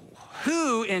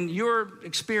 Who in your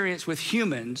experience with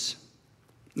humans,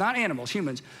 not animals,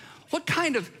 humans, what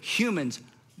kind of humans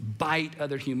bite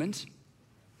other humans?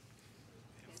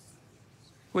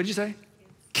 What'd you say?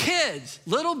 Kids,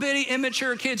 little bitty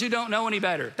immature kids who don't know any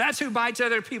better. That's who bites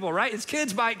other people, right? It's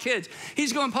kids bite kids.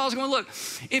 Paul's going, look,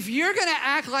 if you're gonna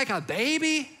act like a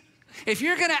baby, if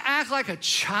you're gonna act like a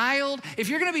child, if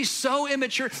you're gonna be so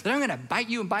immature that I'm gonna bite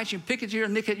you and pick at you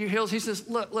and nick at your heels, he says,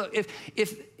 look,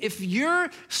 if you're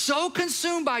so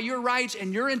consumed by your rights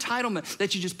and your entitlement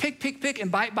that you just pick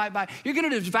and bite, you're gonna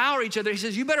devour each other. He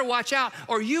says, you better watch out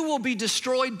or you will be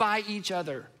destroyed by each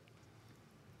other.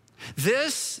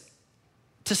 This,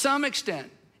 to some extent,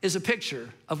 is a picture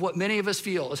of what many of us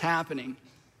feel is happening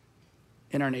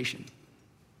in our nation.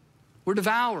 We're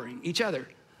devouring each other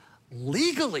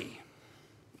legally.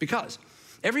 Because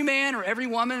every man or every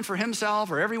woman for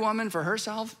himself or every woman for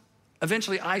herself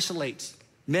eventually isolates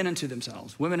men into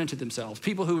themselves, women into themselves,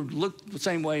 people who look the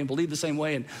same way and believe the same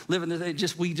way and live in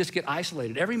the, we just get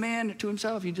isolated. Every man to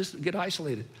himself, you just get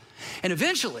isolated. And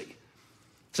eventually,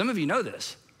 some of you know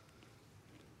this,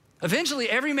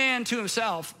 eventually every man to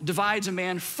himself divides a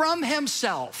man from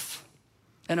himself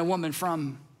and a woman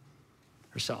from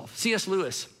herself. C.S.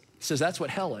 Lewis says that's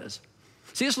what hell is.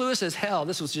 C.S. Lewis says hell,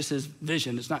 this was just his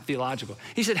vision, it's not theological.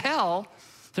 He said hell,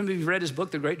 some of you have read his book,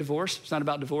 The Great Divorce. It's not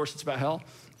about divorce, it's about hell.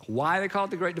 Why they call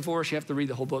it The Great Divorce, you have to read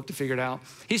the whole book to figure it out.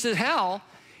 He says hell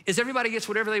is everybody gets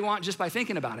whatever they want just by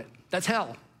thinking about it. That's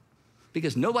hell,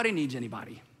 because nobody needs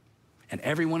anybody. and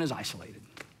everyone is isolated.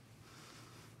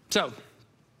 So,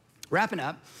 wrapping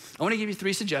up, I want to give you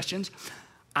 3 suggestions.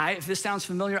 If this sounds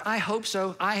familiar, I hope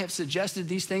so. I have suggested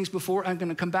these things before. I'm going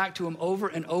to come back to them over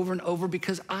and over and over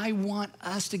because I want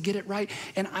us to get it right,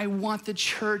 and I want the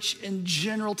church in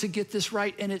general to get this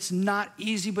right, and it's not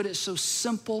easy, but it's so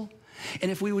simple. And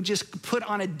if we would just put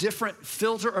on a different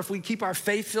filter, or if we keep our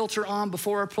faith filter on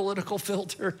before our political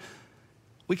filter,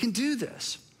 we can do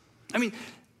this. I mean,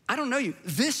 I don't know you.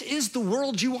 This is the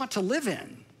world you want to live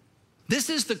in. This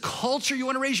is the culture you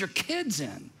want to raise your kids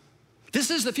in. This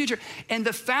is the future. And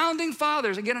the founding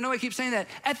fathers, again, I know I keep saying that,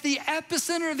 at the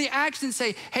epicenter of the action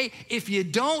say, hey, if you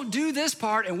don't do this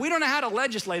part, and we don't know how to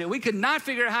legislate it, we could not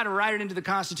figure out how to write it into the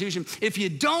Constitution. If you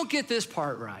don't get this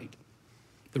part right,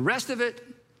 the rest of it,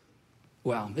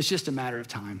 well, it's just a matter of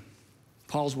time.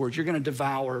 Paul's words, you're going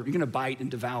to bite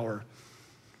and devour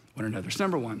one another. So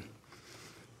number 1,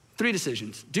 3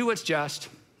 decisions. Do what's just,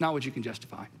 not what you can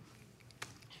justify.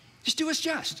 Just do what's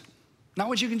just. Not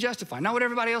what you can justify, not what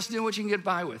everybody else is doing, what you can get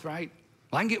by with, right?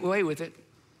 Well, I can get away with it.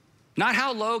 Not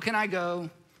how low can I go,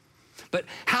 but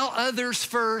how others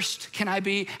first can I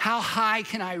be? How high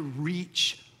can I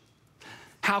reach?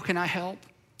 How can I help?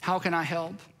 How can I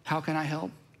help? How can I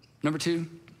help? Number 2,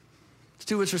 let's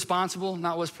do what's responsible,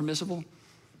 not what's permissible.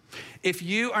 If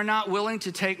you are not willing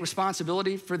to take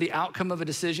responsibility for the outcome of a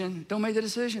decision, don't make the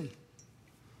decision.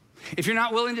 If you're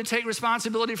not willing to take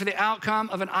responsibility for the outcome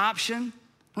of an option,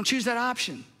 don't choose that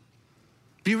option.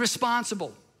 Be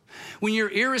responsible. When you're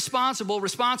irresponsible,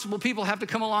 responsible people have to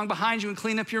come along behind you and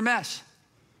clean up your mess.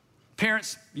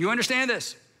 Parents, you understand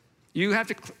this. You have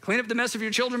to clean up the mess of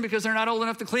your children because they're not old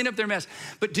enough to clean up their mess.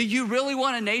 But do you really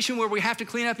want a nation where we have to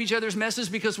clean up each other's messes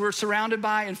because we're surrounded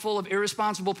by and full of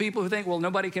irresponsible people who think, well,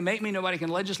 nobody can make me, nobody can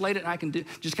legislate it, and I can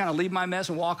just kind of leave my mess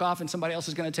and walk off and somebody else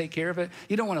is going to take care of it?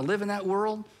 You don't want to live in that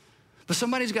world. But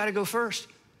somebody's got to go first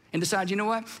and decide, you know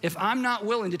what? If I'm not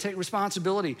willing to take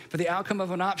responsibility for the outcome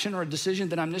of an option or a decision,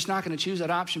 then I'm just not going to choose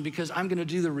that option because I'm going to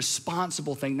do the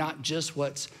responsible thing, not just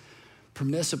what's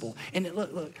permissible. And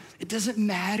look, it doesn't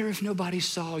matter if nobody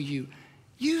saw you.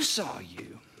 You saw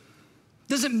you. It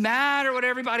doesn't matter what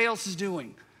everybody else is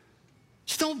doing.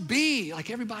 Just don't be like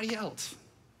everybody else.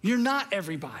 You're not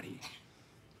everybody.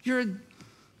 You're a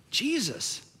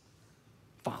Jesus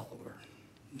follower.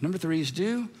 Number 3 is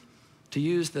to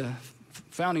use the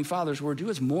founding fathers' word, do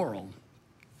what's moral,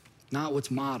 not what's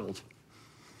modeled.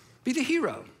 Be the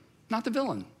hero, not the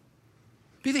villain.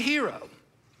 Be the hero,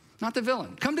 not the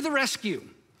villain. Come to the rescue.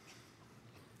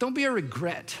 Don't be a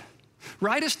regret.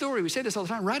 Write a story. We say this all the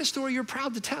time. Write a story you're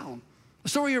proud to tell. A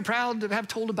story you're proud to have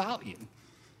told about you.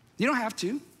 You don't have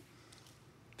to,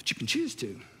 but you can choose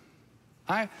to.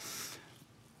 I'm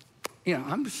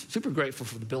super grateful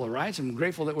for the Bill of Rights. I'm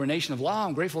grateful that we're a nation of law.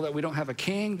 I'm grateful that we don't have a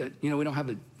king, that we don't have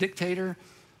a dictator.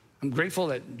 I'm grateful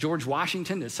that George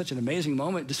Washington, at such an amazing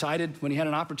moment, decided when he had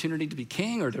an opportunity to be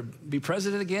king or to be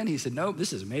president again, he said, no,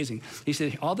 this is amazing. He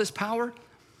said, all this power,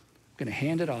 I'm going to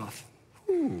hand it off.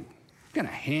 I'm going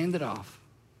to hand it off.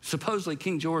 Supposedly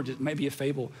King George, it may be a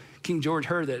fable, King George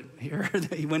heard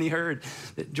that when he heard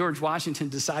that George Washington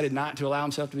decided not to allow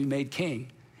himself to be made king,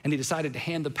 and he decided to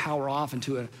hand the power off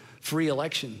into a free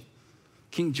election.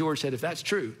 King George said, if that's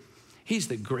true, he's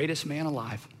the greatest man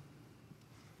alive.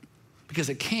 Because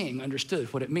a king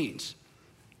understood what it means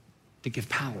to give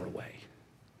power away.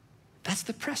 That's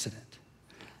the precedent.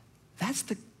 That's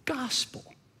the gospel.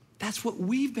 That's what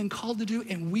we've been called to do,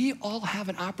 and we all have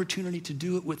an opportunity to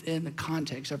do it within the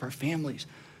context of our families,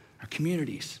 our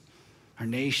communities, our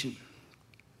nation,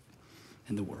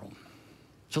 and the world.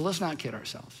 So let's not kid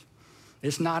ourselves.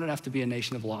 It's not enough to be a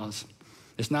nation of laws.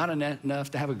 It's not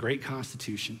enough to have a great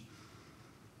constitution.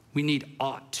 We need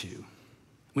ought to.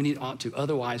 We need ought to.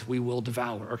 Otherwise, we will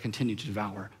devour or continue to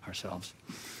devour ourselves.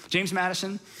 James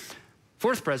Madison,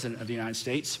 4th president of the United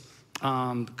States,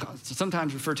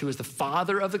 sometimes referred to as the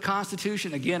father of the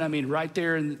Constitution. Again, I mean, right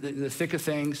there in the thick of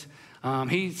things.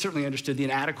 He certainly understood the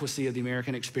inadequacy of the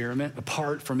American experiment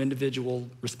apart from individual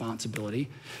responsibility.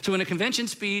 So in a convention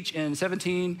speech in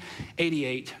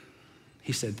 1788,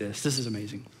 he said this. This is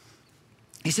amazing.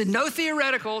 He said, no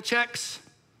theoretical checks,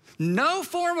 no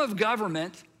form of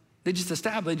government, they just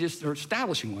are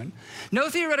establishing one. No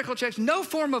theoretical checks, no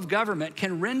form of government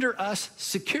can render us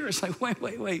secure. It's like,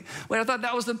 wait. I thought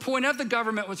that was the point of the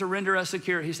government, was to render us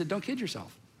secure. He said, don't kid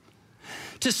yourself.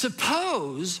 To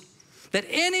suppose that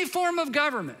any form of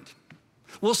government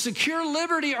will secure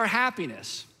liberty or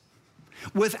happiness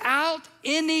without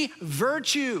any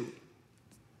virtue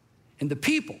in the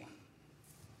people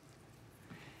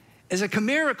is a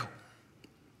chimerical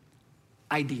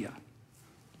idea.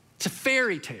 It's a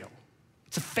fairy tale.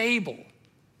 It's a fable.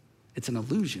 It's an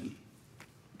illusion.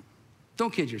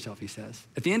 Don't kid yourself, he says.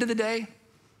 At the end of the day,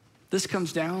 this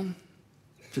comes down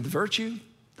to the virtue,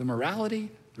 the morality,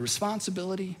 the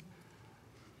responsibility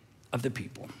of the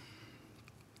people.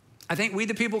 I think we,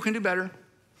 the people, can do better.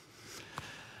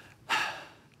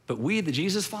 But we, the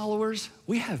Jesus followers,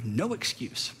 we have no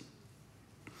excuse.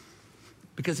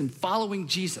 Because in following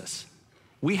Jesus,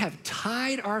 we have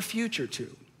tied our future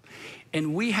to,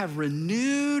 and we have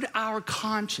renewed our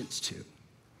conscience to,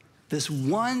 this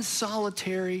one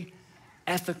solitary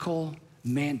ethical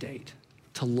mandate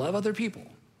to love other people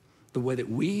the way that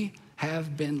we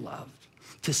have been loved,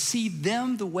 to see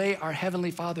them the way our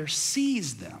Heavenly Father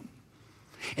sees them,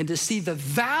 and to see the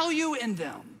value in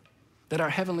them that our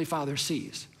Heavenly Father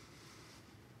sees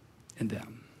in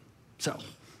them. So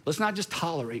let's not just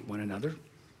tolerate one another.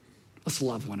 Let's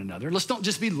love one another. Let's don't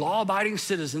just be law-abiding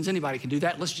citizens.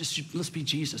 Let's be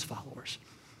Jesus followers.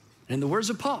 And in the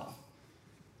words of Paul,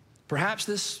 perhaps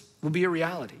this will be a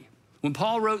reality. When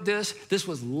Paul wrote this, this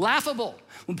was laughable.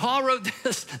 When Paul wrote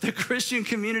this, the Christian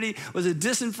community was a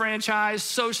disenfranchised,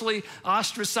 socially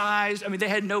ostracized. I mean, they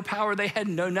had no power, they had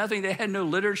no nothing, they had no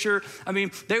literature. I mean,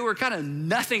 they were kind of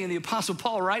nothing. And the Apostle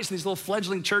Paul writes in these little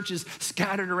fledgling churches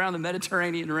scattered around the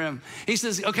Mediterranean rim. He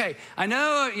says, okay, I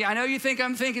know you think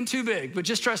I'm thinking too big, but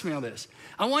just trust me on this.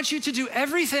 I want you to do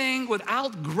everything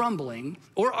without grumbling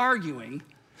or arguing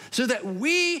so that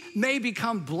we may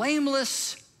become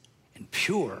blameless and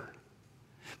pure.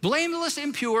 Blameless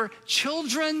and pure,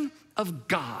 children of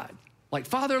God, like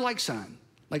father, like son,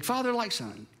 like father, like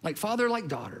son, like father, like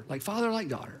daughter, like father, like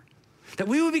daughter. That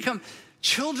we would become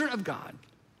children of God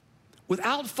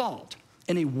without fault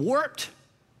in a warped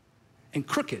and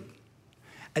crooked,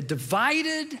 a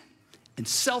divided and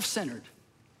self-centered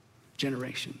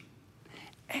generation.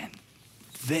 And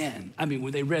then, I mean,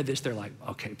 when they read this, they're like,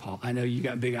 okay, Paul, I know you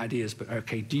got big ideas, but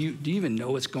okay, do you even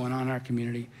know what's going on in our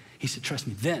community? He said, trust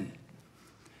me, then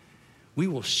we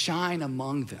will shine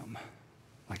among them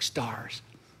like stars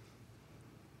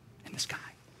in the sky.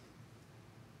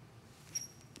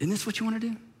 Isn't this what you want to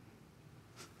do?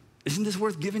 Isn't this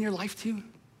worth giving your life to?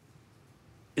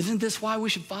 Isn't this why we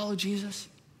should follow Jesus?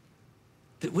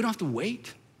 That we don't have to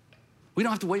wait. We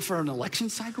don't have to wait for an election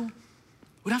cycle.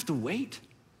 We don't have to wait.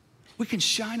 We can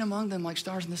shine among them like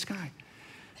stars in the sky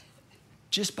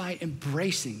just by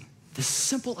embracing the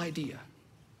simple idea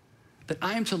that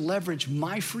I am to leverage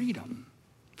my freedom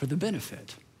for the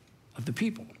benefit of the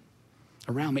people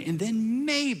around me. And then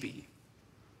maybe,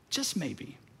 just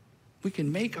maybe, we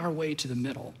can make our way to the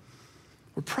middle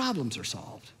where problems are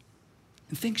solved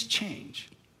and things change.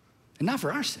 And not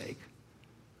for our sake,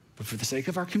 but for the sake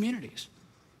of our communities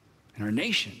and our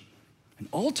nation, and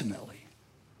ultimately,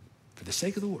 for the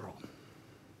sake of the world.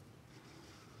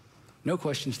 No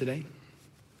questions today.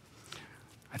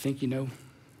 I think you know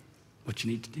what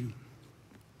you need to do.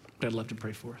 But I'd love to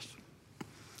pray for us.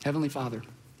 Heavenly Father,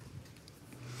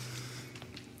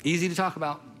 easy to talk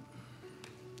about,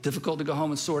 difficult to go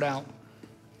home and sort out.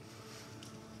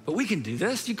 But we can do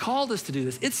this. You called us to do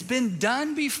this. It's been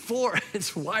done before.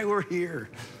 It's why we're here.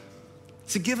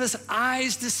 So give us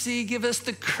eyes to see, give us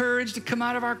the courage to come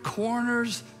out of our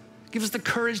corners, give us the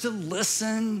courage to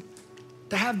listen,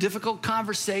 to have difficult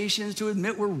conversations, to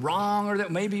admit we're wrong or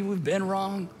that maybe we've been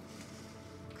wrong.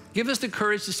 Give us the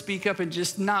courage to speak up and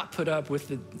just not put up with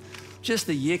the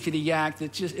yickety yak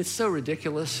that it's so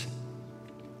ridiculous.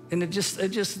 And it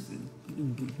just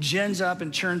gins up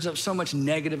and churns up so much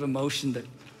negative emotion that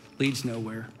leads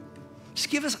nowhere. Just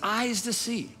give us eyes to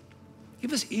see.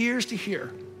 Give us ears to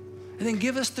hear. And then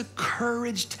give us the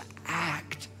courage to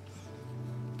act.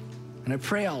 And I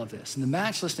pray all of this in the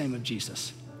matchless name of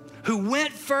Jesus, who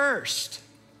went first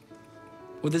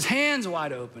with his hands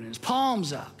wide open and his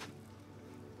palms up,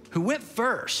 who went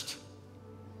first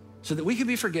so that we could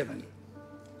be forgiven,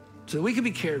 so that we could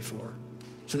be cared for,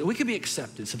 so that we could be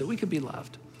accepted, so that we could be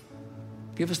loved.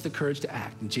 Give us the courage to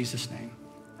act in Jesus' name,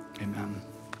 amen.